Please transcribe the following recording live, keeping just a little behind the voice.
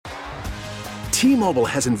T-Mobile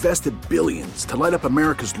has invested billions to light up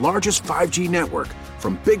America's largest 5G network,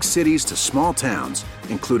 from big cities to small towns,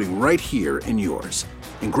 including right here in yours.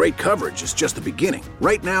 And great coverage is just the beginning.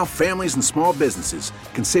 Right now, families and small businesses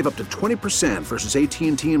can save up to 20% versus AT&T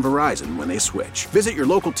and Verizon when they switch. Visit your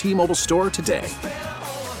local T-Mobile store today.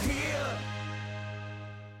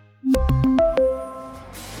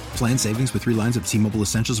 Plan savings with 3 lines of T-Mobile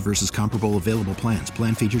Essentials versus comparable available plans.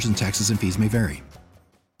 Plan features and taxes and fees may vary.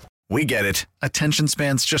 We get it. Attention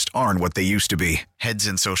spans just aren't what they used to be. Heads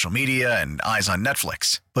in social media and eyes on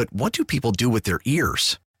Netflix. But what do people do with their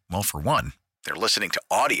ears? Well, for one, they're listening to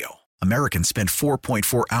audio. Americans spend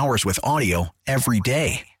 4.4 hours with audio every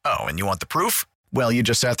day. Oh, and you want the proof? Well, you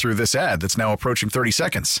just sat through this ad that's now approaching 30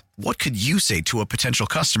 seconds. What could you say to a potential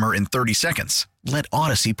customer in 30 seconds? Let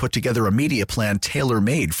Odyssey put together a media plan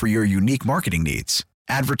tailor-made for your unique marketing needs.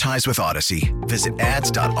 Advertise with Odyssey. Visit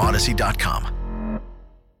ads.odyssey.com.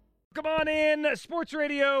 Come on in. Sports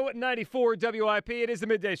Radio 94 WIP. It is the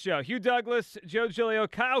Midday Show. Hugh Douglas, Joe Giglio,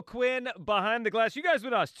 Kyle Quinn behind the glass. You guys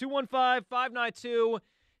with us.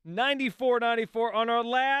 215-592-9494 on our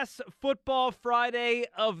last Football Friday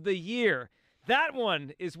of the year. That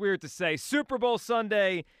one is weird to say. Super Bowl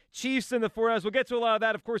Sunday, Chiefs in the 49ers. We'll get to a lot of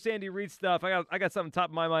that. Of course, Andy Reid stuff. I got something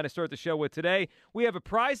top of my mind to start the show with today. We have a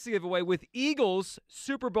prize to give away with Eagles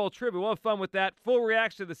Super Bowl trivia. We'll have fun with that. Full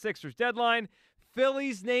reaction to the Sixers deadline.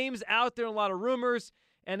 Phillies names out there, a lot of rumors,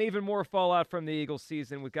 and even more fallout from the Eagles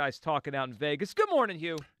season with guys talking out in Vegas. Good morning,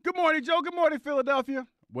 Hugh. Good morning, Joe. Good morning, Philadelphia.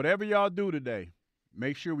 Whatever y'all do today,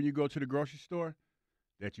 make sure when you go to the grocery store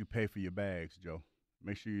that you pay for your bags, Joe.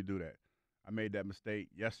 Make sure you do that. I made that mistake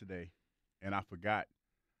yesterday, and I forgot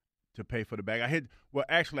to pay for the bag. I hit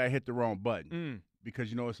the wrong button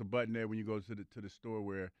because, it's a button there when you go to the store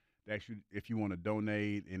where actually if you want to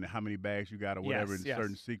donate and how many bags you got or whatever in a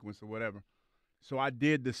certain sequence or whatever. So I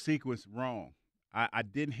did the sequence wrong. I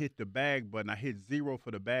didn't hit the bag button. I hit 0 for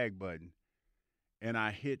the bag button, and I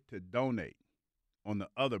hit to donate on the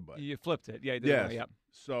other button. You flipped it. Yeah, you did. Yes. Yep.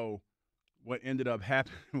 So what ended up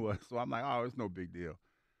happening was, I'm like, oh, it's no big deal.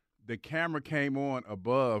 The camera came on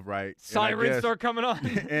above, right? Sirens start coming on.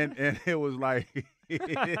 and it was like,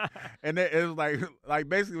 and it was like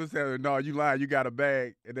basically was saying, no, you lying, you got a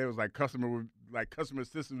bag. And it was like customer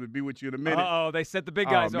assistance would be with you in a minute. They set the big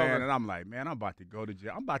guys over. And I'm like, man, I'm about to go to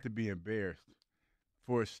jail. I'm about to be embarrassed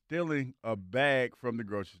for stealing a bag from the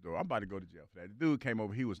grocery store. I'm about to go to jail for that. The dude came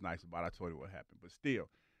over. He was nice about it. I told you what happened. But still,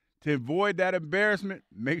 to avoid that embarrassment,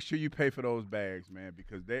 make sure you pay for those bags, man,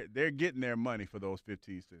 because they're getting their money for those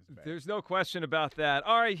 15 cents bags. There's no question about that.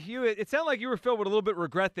 All right, Hugh, it sounded like you were filled with a little bit of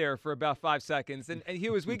regret there for about 5 seconds. And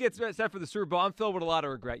Hugh, as we get set for the Super Bowl, I'm filled with a lot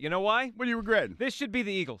of regret. You know why? What are you regretting? This should be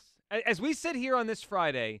the Eagles. As we sit here on this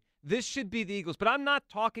Friday, this should be the Eagles. But I'm not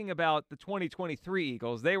talking about the 2023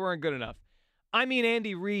 Eagles. They weren't good enough. I mean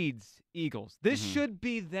Andy Reid's Eagles. This should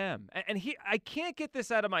be them. And I can't get this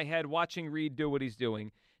out of my head watching Reid do what he's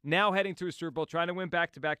doing. Now heading to a Super Bowl, trying to win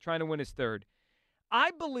back-to-back, trying to win his third. I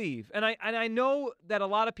believe, and I know that a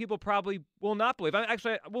lot of people probably will not believe.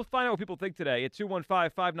 We'll find out what people think today at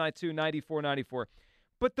 215-592-9494.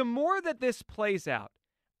 But the more that this plays out,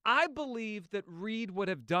 I believe that Reid would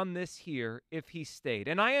have done this here if he stayed.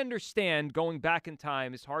 And I understand going back in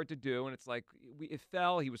time is hard to do, and it's like it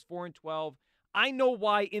fell. He was 4-12. I know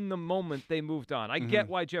why in the moment they moved on. I get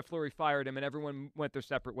why Jeff Lurie fired him and everyone went their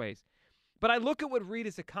separate ways. But I look at what Reid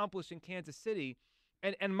has accomplished in Kansas City,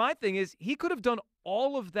 and my thing is he could have done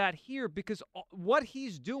all of that here because what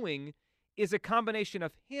he's doing is a combination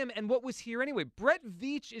of him and what was here anyway. Brett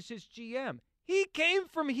Veach is his GM. He came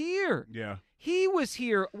from here. Yeah. He was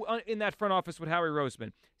here in that front office with Howie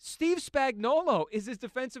Roseman. Steve Spagnuolo is his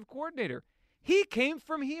defensive coordinator. He came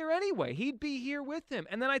from here anyway. He'd be here with him.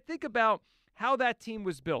 And then I think about how that team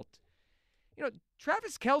was built.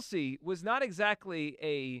 Travis Kelce was not exactly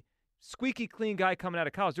a squeaky clean guy coming out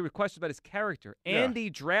of college. There were questions about his character.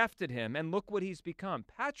 Andy drafted him, and look what he's become.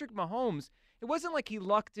 Patrick Mahomes, it wasn't like he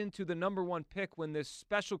lucked into the number one pick when this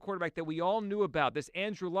special quarterback that we all knew about, this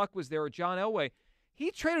Andrew Luck was there or John Elway. He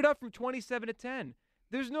traded up from 27 to 10.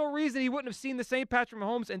 There's no reason he wouldn't have seen the same Patrick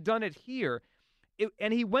Mahomes and done it here.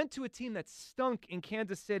 And he went to a team that stunk in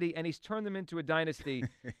Kansas City, and he's turned them into a dynasty.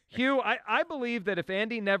 Hugh, I believe that if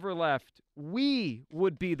Andy never left, we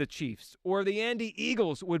would be the Chiefs, or the Andy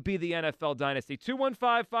Eagles would be the NFL dynasty.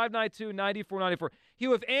 215-592-9494.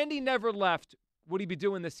 Hugh, if Andy never left, would he be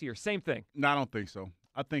doing this here? Same thing. No, I don't think so.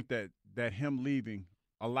 I think that him leaving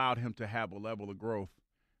allowed him to have a level of growth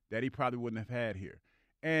that he probably wouldn't have had here.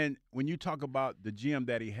 And when you talk about the GM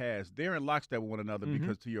that he has, they're in lockstep with one another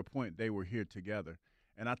because, to your point, they were here together.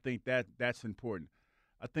 And I think that's important.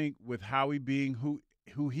 I think with Howie being who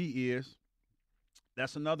he is,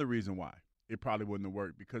 that's another reason why it probably wouldn't have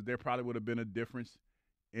worked, because there probably would have been a difference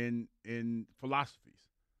in philosophies.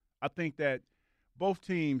 I think that both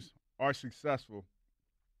teams are successful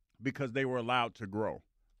because they were allowed to grow.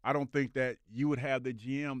 I don't think that you would have the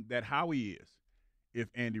GM that Howie is if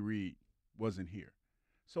Andy Reid wasn't here.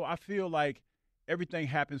 So I feel like everything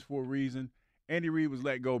happens for a reason. Andy Reid was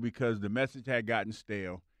let go because the message had gotten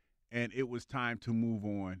stale, and it was time to move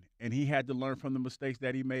on. And he had to learn from the mistakes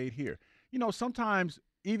that he made here. You know, sometimes,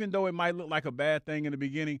 even though it might look like a bad thing in the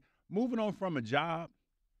beginning, moving on from a job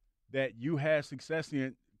that you had success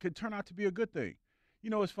in could turn out to be a good thing. You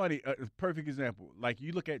know, it's funny. A perfect example. Like,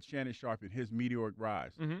 you look at Shannon Sharp and his meteoric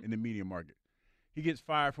rise in the media market. He gets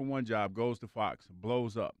fired from one job, goes to Fox,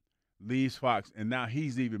 blows up, leaves Fox, and now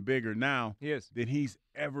he's even bigger now than he's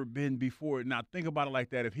ever been before. Now, think about it like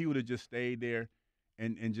that. If he would have just stayed there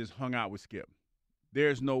and just hung out with Skip,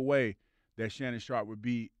 there's no way that Shannon Sharp would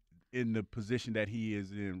be in the position that he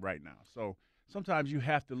is in right now. So sometimes you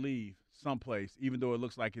have to leave someplace, even though it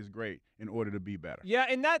looks like it's great, in order to be better. Yeah,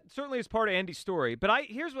 and that certainly is part of Andy's story. But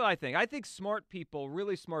here's what I think. I think smart people,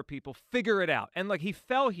 really smart people, figure it out. And, like, he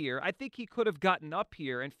fell here. I think he could have gotten up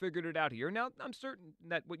here and figured it out here. Now, I'm certain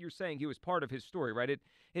that what you're saying, he was part of his story, right?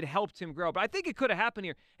 It helped him grow. But I think it could have happened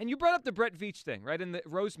here. And you brought up the Brett Veach thing, right, and the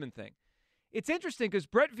Roseman thing. It's interesting because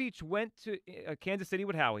Brett Veach went to Kansas City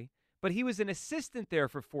with Howie, but he was an assistant there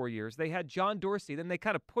for 4 years. They had John Dorsey. Then they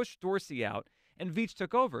kind of pushed Dorsey out, and Veach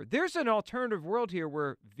took over. There's an alternative world here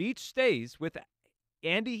where Veach stays with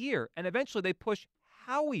Andy here, and eventually they push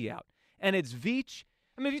Howie out. And it's Veach.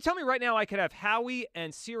 I mean, if you tell me right now I could have Howie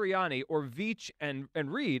and Sirianni or Veach and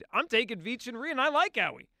Reed, I'm taking Veach and Reed, and I like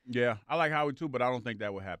Howie. Yeah, I like Howie too, but I don't think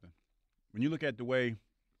that would happen. When you look at the way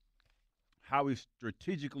Howie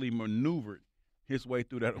strategically maneuvered his way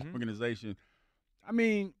through that organization, I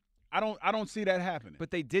mean, I don't see that happening.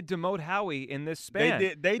 But they did demote Howie in this span.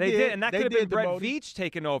 They did. And that could have been Brett Veach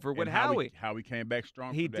taking over with Howie. Howie came back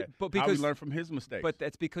strong from that. But Howie learned from his mistakes. But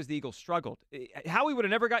that's because the Eagles struggled. Howie would have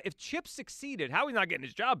never got – if Chip succeeded, Howie's not getting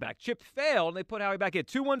his job back. Chip failed, and they put Howie back in.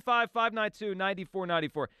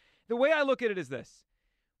 215-592-9494. The way I look at it is this.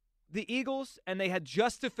 The Eagles, and they had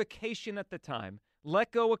justification at the time,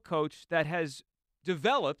 let go a coach that has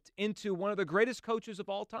developed into one of the greatest coaches of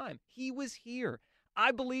all time. He was here.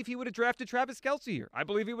 I believe he would have drafted Travis Kelce here. I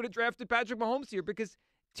believe he would have drafted Patrick Mahomes here because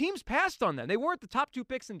teams passed on them. They weren't the top 2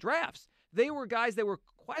 picks in drafts. They were guys there were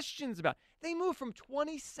questions about. They moved from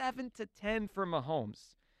 27 to 10 for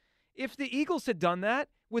Mahomes. If the Eagles had done that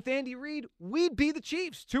with Andy Reid, we'd be the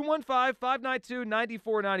Chiefs.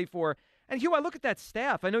 215-592-9494. And, Hugh, I look at that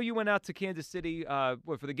staff. I know you went out to Kansas City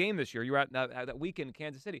for the game this year. You were out that weekend in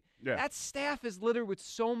Kansas City. Yeah. That staff is littered with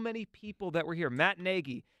so many people that were here. Matt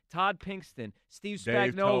Nagy, Todd Pinkston, Steve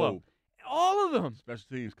Dave Spagnuolo. Tobe. All of them. Special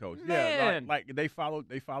teams coach. Man. Yeah, like they followed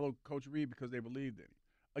Coach Reid because they believed in him.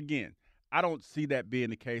 Again, I don't see that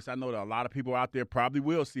being the case. I know that a lot of people out there probably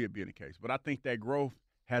will see it being the case, but I think that growth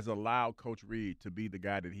has allowed Coach Reid to be the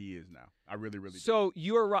guy that he is now. I really, really do. So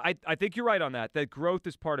you're right. I think you're right on that growth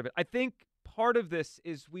is part of it. I think part of this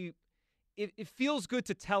is it feels good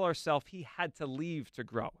to tell ourselves he had to leave to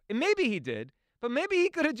grow. And maybe he did, but maybe he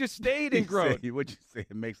could have just stayed and grown. What you say,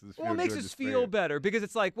 it makes us feel Well, it makes us feel better because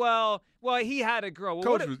it's like, well, he had to grow.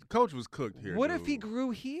 Well, Coach was cooked here. What if he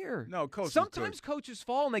grew here? No, Coach Sometimes coaches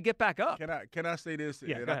fall and they get back up. Can I say this?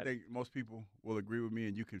 Yeah, and go I ahead. think most people will agree with me,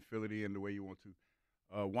 and you can fill it in the way you want to.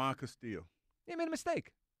 Juan Castillo. He made a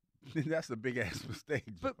mistake. That's a big ass mistake,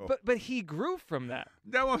 Joe. But he grew from that.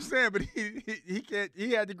 That's what I'm saying. But he can't.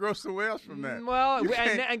 He had to grow somewhere else from that. Well,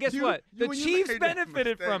 and guess what? The Chiefs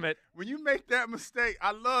benefited from it. When you make that mistake,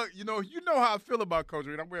 I love you know how I feel about Coach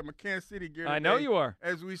Reid. I'm wearing my Kansas City gear. I know you are.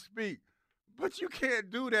 As we speak, but you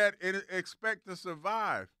can't do that and expect to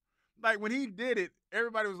survive. Like when he did it,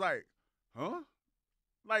 everybody was like, "Huh?"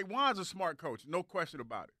 Like Juan's a smart coach, no question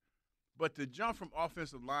about it. But to jump from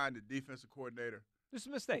offensive line to defensive coordinator. It's a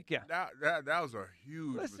mistake, yeah. That was a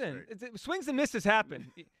huge mistake. Listen, swings and misses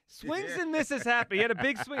happen. Swings and misses happen. He had a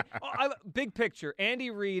big swing. Big picture.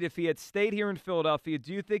 Andy Reid, if he had stayed here in Philadelphia,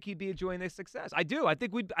 do you think he'd be enjoying this success? I do. I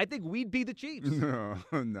think we'd be the Chiefs. No.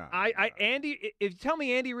 Andy, if you tell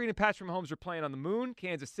me Andy Reid and Patrick Mahomes are playing on the moon,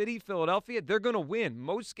 Kansas City, Philadelphia, they're going to win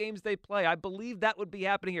most games they play. I believe that would be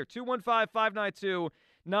happening here.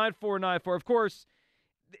 215-592-9494. Of course,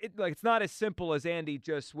 it's not as simple as Andy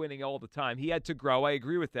just winning all the time. He had to grow. I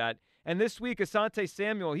agree with that. And this week, Asante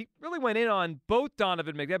Samuel, he really went in on both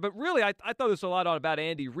Donovan McNabb. But really, I thought this was a lot about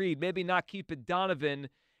Andy Reid. Maybe not keeping Donovan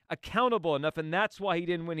accountable enough, and that's why he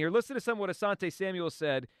didn't win here. Listen to some of what Asante Samuel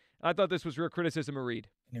said. I thought this was real criticism of Reid.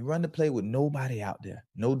 And they run the play with nobody out there,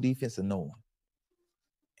 no defense or no one.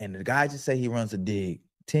 and the guy just say he runs a dig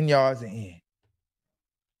 10 yards and in.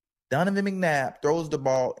 Donovan McNabb throws the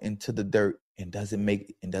ball into the dirt and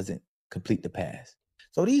doesn't complete the pass.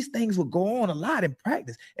 So these things would go on a lot in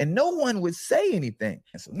practice, and no one would say anything.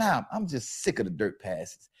 And so now I'm just sick of the dirt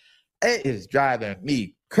passes. It is driving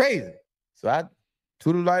me crazy. So I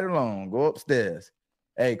tootle right along, go upstairs.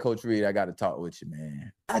 Hey, Coach Reed, I got to talk with you,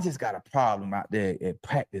 man. I just got a problem out there at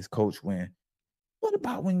practice, Coach. What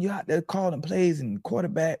about when you're out there calling plays and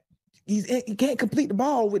quarterback, he can't complete the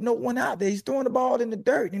ball with no one out there. He's throwing the ball in the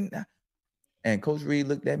dirt. And Coach Reed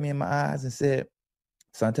looked at me in my eyes and said,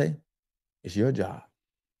 Sante, it's your job.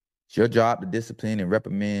 It's your job to discipline and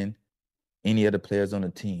reprimand any of the players on the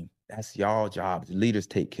team. That's y'all job. The leaders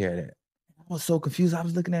take care of that. I was so confused. I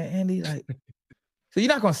was looking at Andy like, so you're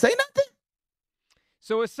not going to say nothing?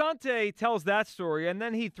 So Asante tells that story, and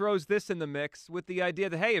then he throws this in the mix with the idea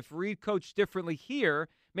that, hey, if Reed coached differently here,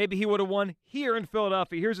 maybe he would have won here in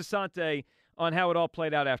Philadelphia. Here's Asante on how it all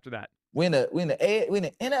played out after that. When the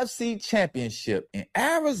NFC Championship in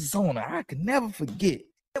Arizona, I can never forget.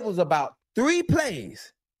 It was about 3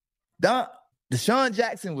 plays. Deshaun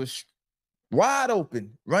Jackson was wide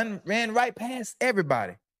open, ran right past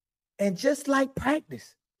everybody. And just like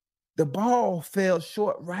practice, the ball fell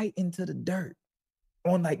short right into the dirt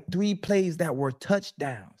on like 3 plays that were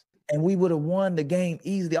touchdowns. And we would have won the game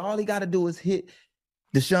easily. All he got to do is hit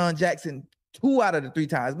Deshaun Jackson 2 out of the 3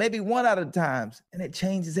 times, maybe 1 out of the times, and it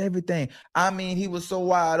changes everything. I mean, he was so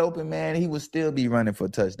wide open, man, he would still be running for a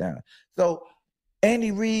touchdown. So Andy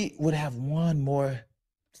Reid would have won more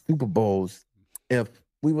Super Bowls if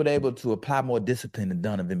we were able to apply more discipline to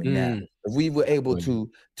Donovan McNabb. If we were able to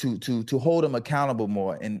hold him accountable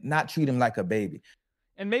more and not treat him like a baby.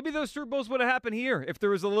 And maybe those Super Bowls would have happened here if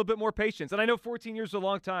there was a little bit more patience. And I know 14 years is a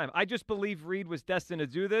long time. I just believe Reed was destined to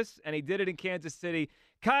do this, and he did it in Kansas City.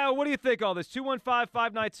 Kyle, what do you think of all this?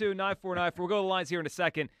 215-592-9494. We'll go to the lines here in a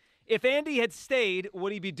second. If Andy had stayed,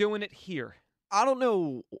 would he be doing it here? I don't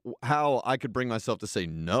know how I could bring myself to say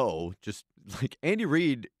no. Just like Andy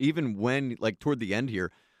Reid, even when like toward the end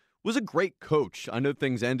here, was a great coach. I know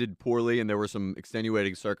things ended poorly and there were some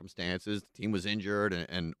extenuating circumstances. The team was injured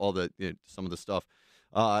and all the some of the stuff.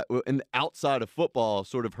 And outside of football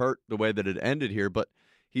sort of hurt the way that it ended here, but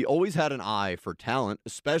he always had an eye for talent,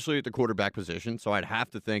 especially at the quarterback position. So I'd have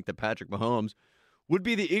to think that Patrick Mahomes would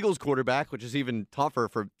be the Eagles quarterback, which is even tougher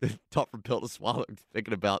for Bill to swallow.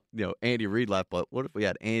 Thinking about Andy Reid left, but what if we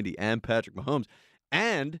had Andy and Patrick Mahomes?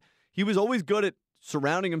 And he was always good at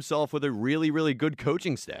surrounding himself with a really, really good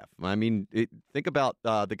coaching staff. I mean, think about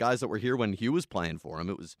the guys that were here when Hugh was playing for him.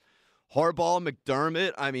 It was Harbaugh,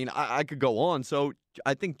 McDermott. I mean, I could go on. So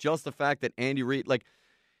I think just the fact that Andy Reid, like,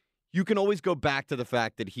 you can always go back to the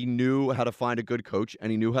fact that he knew how to find a good coach and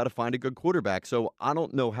he knew how to find a good quarterback. So I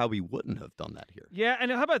don't know how he wouldn't have done that here. Yeah, and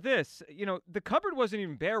how about this? The cupboard wasn't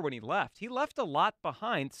even bare when he left. He left a lot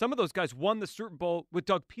behind. Some of those guys won the Super Bowl with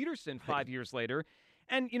Doug Peterson 5 years later.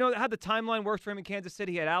 And how the timeline worked for him in Kansas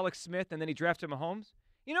City? He had Alex Smith, and then he drafted Mahomes.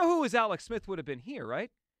 You know who Alex Smith would have been here,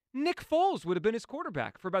 right? Nick Foles would have been his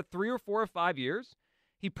quarterback for about 3 or 4 or 5 years.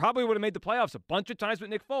 He probably would have made the playoffs a bunch of times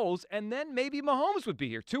with Nick Foles, and then maybe Mahomes would be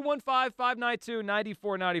here.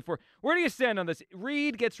 215-592-9494. Where do you stand on this?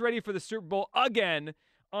 Reed gets ready for the Super Bowl again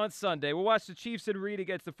on Sunday. We'll watch the Chiefs and Reed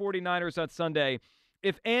against the 49ers on Sunday.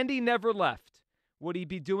 If Andy never left, would he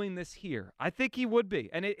be doing this here? I think he would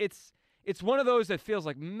be. And it's one of those that feels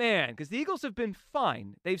like, man, because the Eagles have been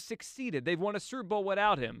fine. They've succeeded. They've won a Super Bowl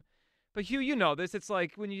without him. But, Hugh, you know this. It's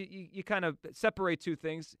like when you kind of separate two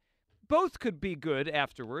things. Both could be good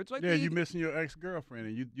afterwards. Like you're missing your ex-girlfriend,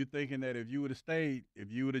 and you're thinking that if you would have stayed,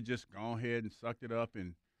 if you would have just gone ahead and sucked it up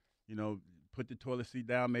and, put the toilet seat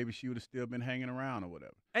down, maybe she would have still been hanging around or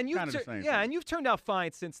whatever. And you've turned out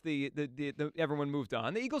fine since the everyone moved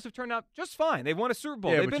on. The Eagles have turned out just fine. They've won a Super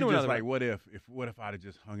Bowl. Yeah, They've but been you're just another like, what if I'd have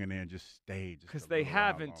just hung in there and just stayed? Because they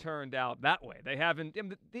haven't turned out that way. They haven't.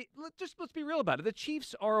 Let's be real about it. The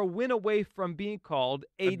Chiefs are a win away from being called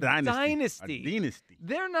a dynasty. A dynasty.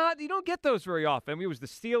 They're not. You don't get those very often. I mean, it was the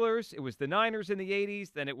Steelers. It was the Niners in the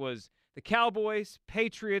 80s. Then it was the Cowboys,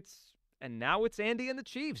 Patriots, and now it's Andy and the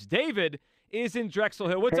Chiefs. David is in Drexel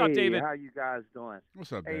Hill. What's up, David? How you guys doing?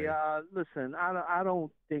 What's up, Hey, Dave? listen, I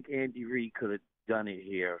don't think Andy Reid could have done it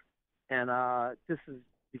here. And this is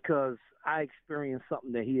because I experienced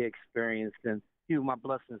something that he experienced, and my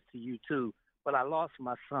blessings to you too. But I lost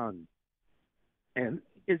my son, and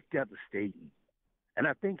it's devastating. And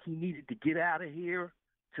I think he needed to get out of here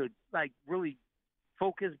to, really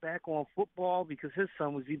focus back on football because his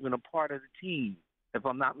son was even a part of the team, if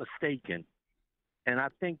I'm not mistaken. And I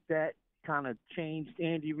think that kind of changed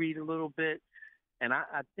Andy Reid a little bit. And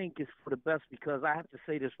I think it's for the best because I have to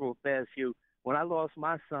say this real fast, Hugh. When I lost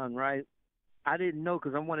my son, right, I didn't know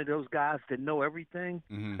because I'm one of those guys that know everything.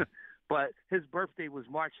 Mm-hmm. But his birthday was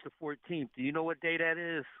March the 14th. Do you know what day that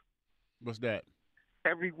is? What's that?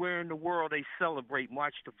 Everywhere in the world they celebrate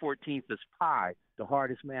March the 14th as Pi, the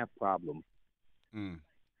hardest math problem. Mm.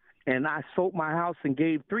 And I sold my house and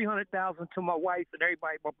gave $300,000 to my wife and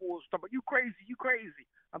everybody. My boys was talking about, you crazy, you crazy.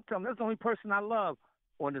 I'm telling them, that's the only person I love.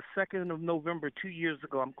 On the 2nd of November 2 years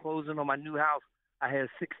ago, I'm closing on my new house. I had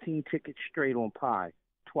 16 tickets straight on Pi,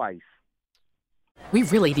 twice. We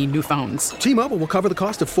really need new phones. T-Mobile will cover the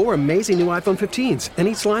cost of 4 amazing new iPhone 15s, and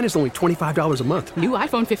each line is only $25 a month. New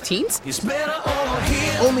iPhone 15s? It's better over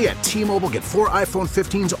here. Only at T-Mobile, get 4 iPhone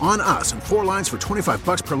 15s on us and 4 lines for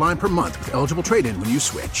 $25 per line per month with eligible trade-in when you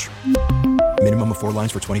switch. Minimum of 4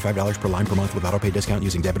 lines for $25 per line per month with autopay discount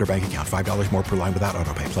using debit or bank account. $5 more per line without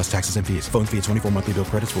autopay, plus taxes and fees. Phone fee at 24 monthly bill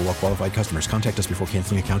credits for well-qualified customers. Contact us before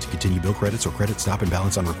canceling account to continue bill credits or credit stop and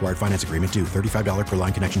balance on required finance agreement due. $35 per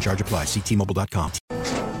line connection charge applies. See T-Mobile.com.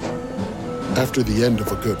 After the end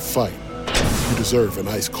of a good fight, you deserve an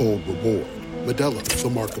ice-cold reward. Modelo is the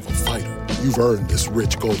mark of a fighter. You've earned this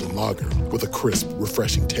rich golden lager with a crisp,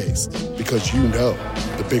 refreshing taste. Because you know,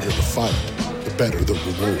 the bigger the fight, the better the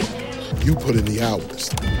reward. You put in the hours,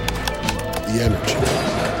 the energy,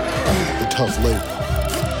 the tough labor.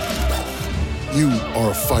 You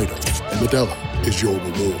are a fighter, and Modelo is your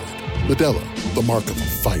reward. Modelo, the mark of a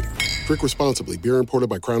fighter. Drink responsibly. Beer imported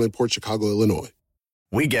by Crown Imports, Chicago, Illinois.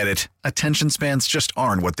 We get it. Attention spans just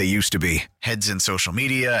aren't what they used to be. Heads in social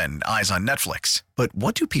media and eyes on Netflix. But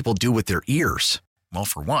what do people do with their ears? Well,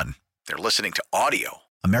 for one, they're listening to audio.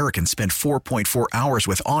 Americans spend 4.4 hours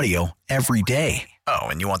with audio every day. Oh,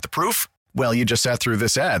 and you want the proof? Well, you just sat through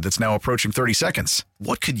this ad that's now approaching 30 seconds.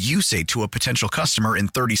 What could you say to a potential customer in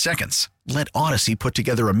 30 seconds? Let Odyssey put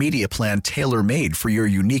together a media plan tailor-made for your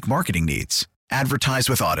unique marketing needs. Advertise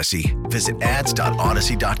with Odyssey. Visit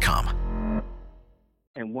ads.odyssey.com.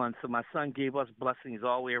 And one, so my son gave us blessings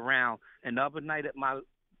all the way around. And the other night at my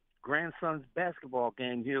grandson's basketball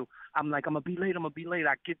game, Hugh, I'm like, I'm going to be late.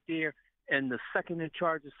 I get there, and the second in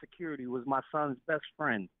charge of security was my son's best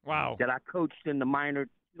friend. Wow. That I coached in the minor,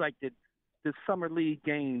 like the summer league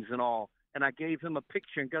games and all. And I gave him a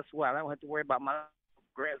picture, and guess what? I don't have to worry about my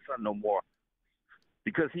grandson no more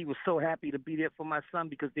because he was so happy to be there for my son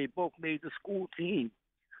because they both made the school team.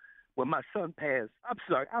 When my son passed, I'm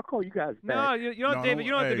sorry. I'll call you guys back. No, you don't, David.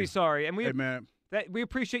 You don't have to be sorry. And Hey, man. we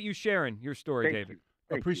appreciate you sharing your story, Thank David.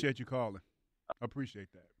 you. I appreciate you calling. I appreciate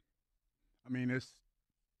that. There's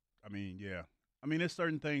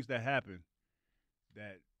certain things that happen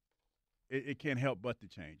that it can't help but to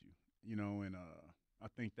change you, and I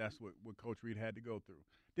think that's what Coach Reed had to go through.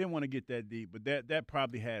 Didn't want to get that deep, but that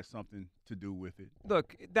probably has something to do with it.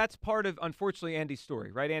 Look, that's part of, unfortunately, Andy's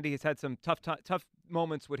story, right? Andy has had some tough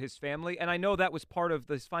moments with his family, and I know that was part of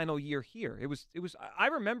this final year here. It was. I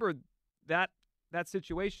remember that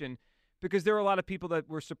situation because there were a lot of people that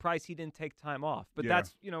were surprised he didn't take time off. But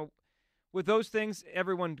that's, with those things,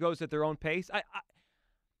 everyone goes at their own pace.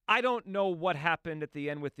 I don't know what happened at the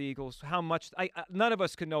end with the Eagles. How much none of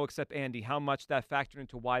us could know except Andy how much that factored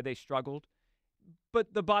into why they struggled.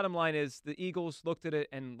 But the bottom line is the Eagles looked at it,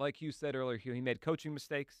 and like you said earlier, Hugh, he made coaching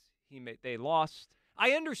mistakes. They lost.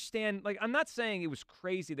 I understand. Like, I'm not saying it was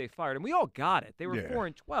crazy they fired him. We all got it. They were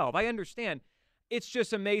 4-12. I understand. It's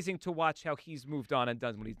just amazing to watch how he's moved on and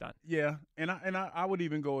done what he's done. Yeah, and I would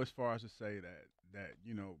even go as far as to say that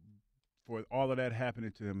for all of that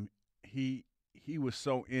happening to him, he was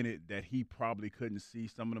so in it that he probably couldn't see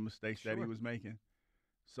some of the mistakes that he was making.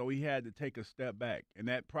 So he had to take a step back, and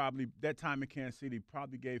that time in Kansas City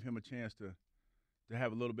probably gave him a chance to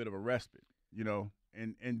have a little bit of a respite,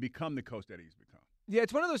 and become the coach that he's become. Yeah,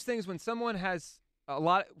 it's one of those things when someone has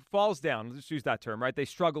falls down. Let's use that term, right? They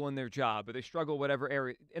struggle in their job, or they struggle whatever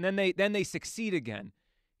area, and then they succeed again.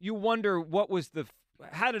 You wonder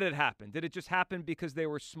how did it happen? Did it just happen because they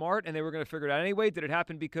were smart and they were going to figure it out anyway? Did it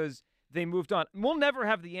happen because they moved on? We'll never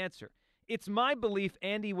have the answer. It's my belief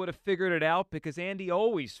Andy would have figured it out because Andy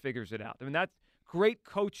always figures it out. I mean, that's great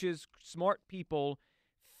coaches, smart people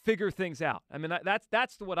figure things out. I mean, that's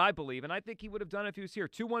what I believe, and I think he would have done it if he was here.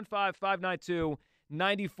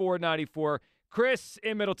 215-592-9494. Chris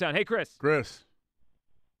in Middletown. Hey, Chris. Chris.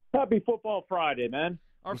 Happy Football Friday, man.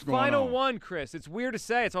 Our final one, Chris. It's weird to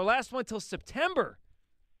say. It's our last one till September.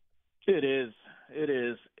 It is.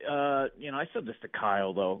 I said this to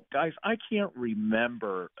Kyle, though. Guys, I can't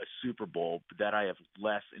remember a Super Bowl that I have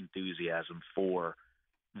less enthusiasm for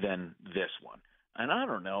than this one. And I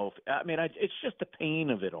don't know. It's just the pain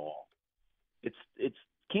of it all. It's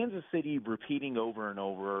Kansas City repeating over and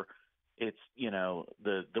over It's,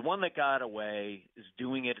 the one that got away is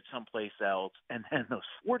doing it at someplace else, and then those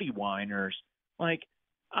 40 whiners, like,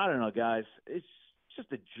 I don't know, guys. It's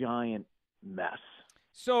just a giant mess.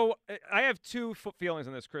 So I have two feelings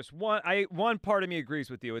on this, Chris. One part of me agrees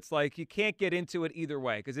with you. It's like you can't get into it either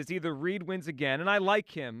way because it's either Reed wins again, and I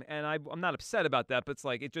like him, and I'm not upset about that, but it's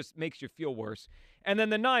like it just makes you feel worse. And then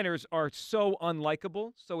the Niners are so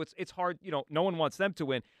unlikable, so it's hard. No one wants them to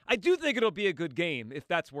win. I do think it'll be a good game if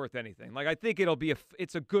that's worth anything. Like I think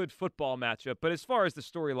it's a good football matchup. But as far as the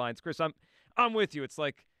storylines, Chris, I'm with you. It's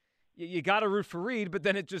like you got to root for Reed, but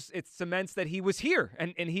then it cements that he was here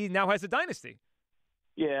and he now has a dynasty.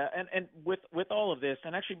 Yeah, and with all of this,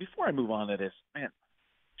 and actually before I move on to this, man,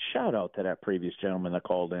 shout out to that previous gentleman that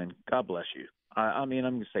called in. God bless you. I mean,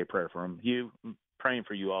 I'm going to say a prayer for him. Hugh, I'm praying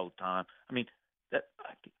for you all the time. I mean, that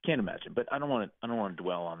I can't imagine, but I don't want to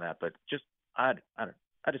dwell on that. But just I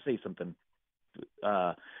had to say something.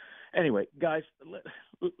 Anyway, guys,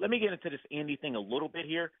 let me get into this Andy thing a little bit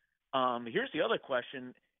here. Here's the other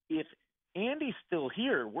question: if Andy's still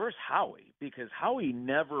here, where's Howie? Because Howie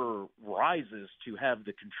never rises to have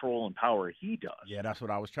the control and power he does. Yeah, that's what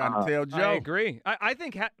I was trying to tell Joe. I agree. I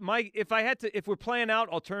think, Mike, if we're playing out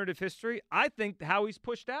alternative history, I think Howie's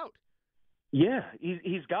pushed out. Yeah,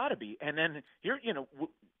 he's got to be. And then here,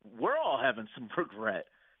 we're all having some regret.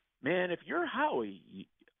 Man, if you're Howie,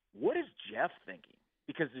 what is Jeff thinking?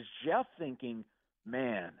 Because is Jeff thinking,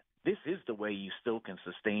 man, this is the way you still can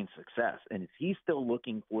sustain success? And is he still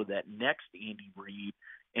looking for that next Andy Reid,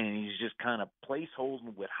 and he's just kind of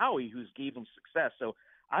placeholding with Howie, who's gave him success? So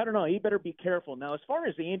I don't know. He better be careful. Now, as far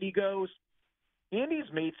as Andy goes,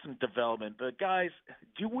 Andy's made some development. But, guys,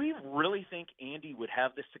 do we really think Andy would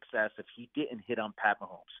have this success if he didn't hit on Pat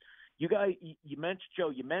Mahomes? You guys, you mentioned Joe.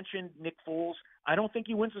 You mentioned Nick Foles. I don't think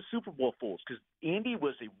he wins the Super Bowl, Foles, because Andy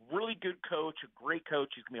was a really good coach, a great coach.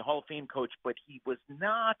 He's going to be a Hall of Fame coach, but he was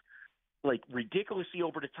not like ridiculously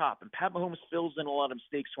over the top. And Pat Mahomes fills in a lot of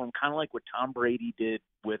mistakes for him, kind of like what Tom Brady did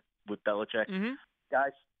with Belichick. Mm-hmm.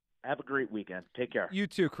 Guys, have a great weekend. Take care. You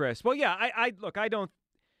too, Chris. Well, yeah, I don't.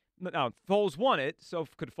 No, Foles won it, so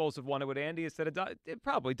could Foles have won it with Andy instead of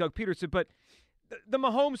probably Doug Peterson? But the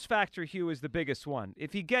Mahomes factor, Hugh, is the biggest one.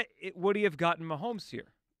 If would he have gotten Mahomes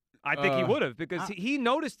here? I think he would have because he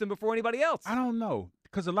noticed him before anybody else. I don't know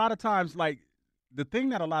because a lot of times, like the thing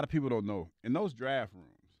that a lot of people don't know in those draft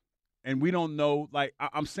rooms, and we don't know. Like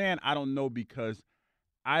I'm saying, I don't know because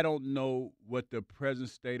I don't know what the present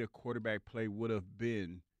state of quarterback play would have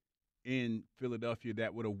been in Philadelphia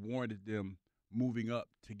that would have warranted them moving up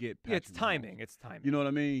to get Patrick It's timing. Mahomes. It's timing. You know what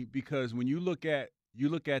I mean? Because when you look at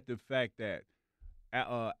the fact that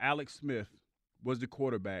Alex Smith was the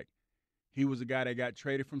quarterback, he was a guy that got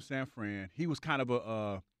traded from San Fran. He was kind of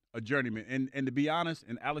a journeyman. And to be honest,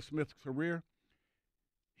 in Alex Smith's career,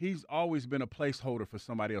 he's always been a placeholder for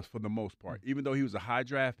somebody else for the most part. Even though he was a high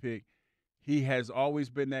draft pick, he has always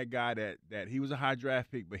been that guy that he was a high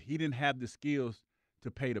draft pick, but he didn't have the skills to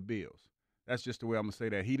pay the bills. That's just the way I'm going to say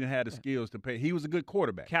that. He didn't have the skills to pay. He was a good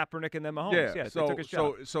quarterback. Kaepernick and then Mahomes. Yeah, so, they took a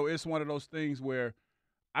shot. So it's one of those things where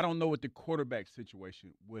I don't know what the quarterback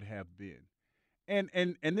situation would have been.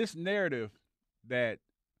 And this narrative that,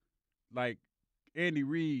 like, Andy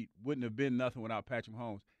Reid wouldn't have been nothing without Patrick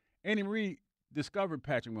Mahomes. Andy Reid discovered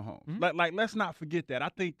Patrick Mahomes. Mm-hmm. Like let's not forget that. I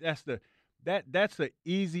think that's an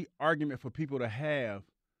easy argument for people to have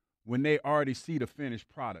when they already see the finished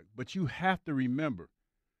product. But you have to remember,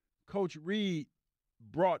 Coach Reid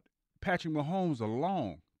brought Patrick Mahomes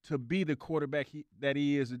along to be the quarterback that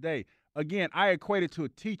he is today. Again, I equate it to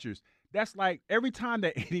teachers. That's like every time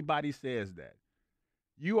that anybody says that,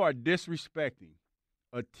 you are disrespecting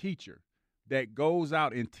a teacher that goes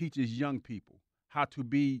out and teaches young people how to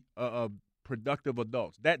be productive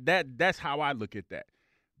adults. That's how I look at that.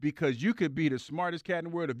 Because you could be the smartest cat in the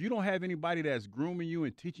world. If you don't have anybody that's grooming you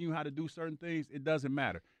and teaching you how to do certain things, it doesn't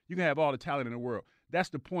matter. You can have all the talent in the world. That's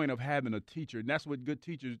the point of having a teacher, and that's what good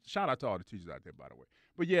teachers – shout out to all the teachers out there, by the way.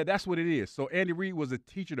 But, yeah, that's what it is. So Andy Reid was a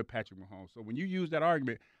teacher to Patrick Mahomes. So when you use that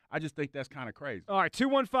argument, I just think that's kind of crazy. All right,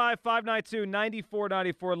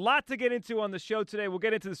 215-592-9494. A lot to get into on the show today. We'll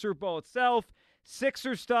get into the Super Bowl itself.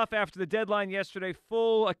 Sixer stuff after the deadline yesterday.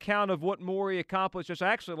 Full account of what Morey accomplished. Which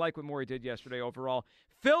I actually like what Morey did yesterday overall.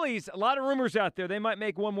 Phillies, a lot of rumors out there. They might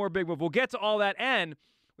make one more big move. We'll get to all that. And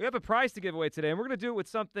we have a prize to give away today. And we're going to do it with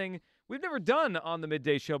something we've never done on the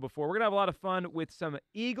Midday Show before. We're going to have a lot of fun with some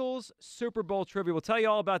Eagles Super Bowl trivia. We'll tell you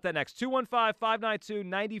all about that next.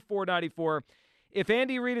 215-592-9494. If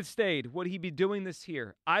Andy Reid had stayed, would he be doing this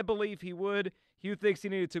here? I believe he would. Hugh thinks he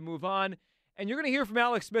needed to move on. And you're going to hear from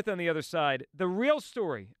Alex Smith on the other side. The real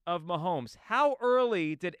story of Mahomes. How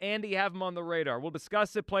early did Andy have him on the radar? We'll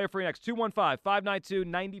discuss it. Player free next.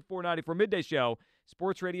 215-592-9490 for Midday Show.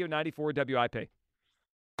 Sports Radio 94 WIP.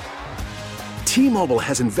 T-Mobile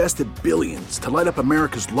has invested billions to light up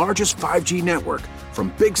America's largest 5G network,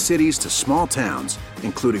 from big cities to small towns,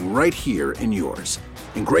 including right here in yours.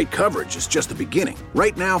 And great coverage is just the beginning.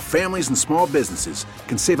 Right now, families and small businesses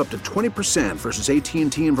can save up to 20% versus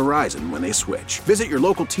AT&T and Verizon when they switch. Visit your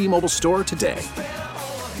local T-Mobile store today.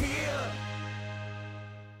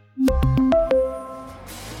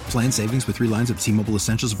 Plan savings with 3 lines of T-Mobile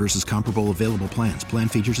Essentials versus comparable available plans. Plan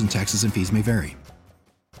features and taxes and fees may vary.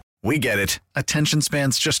 We get it. Attention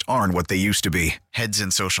spans just aren't what they used to be. Heads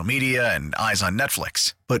in social media and eyes on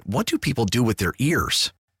Netflix. But what do people do with their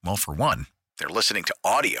ears? Well, for one, they're listening to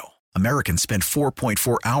audio. Americans spend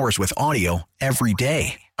 4.4 hours with audio every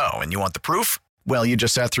day. Oh, and you want the proof? Well, you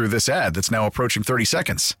just sat through this ad that's now approaching 30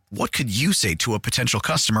 seconds. What could you say to a potential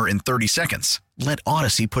customer in 30 seconds? Let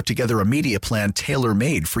Odyssey put together a media plan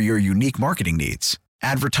tailor-made for your unique marketing needs.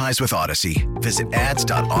 Advertise with Odyssey. Visit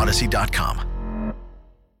ads.odyssey.com.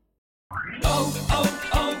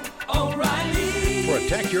 O'Reilly.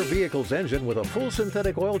 Protect your vehicle's engine with a full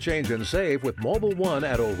synthetic oil change and save with Mobile One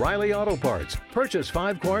at O'Reilly Auto Parts. Purchase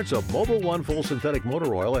 5 quarts of Mobile One full synthetic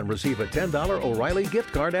motor oil and receive a $10 O'Reilly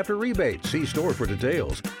gift card after rebate. See store for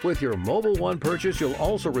details. With your Mobile One purchase, you'll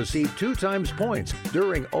also receive 2 times points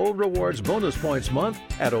during O Rewards Bonus Points Month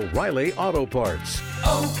at O'Reilly Auto Parts.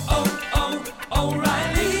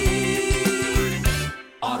 O'Reilly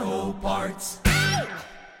Auto Parts.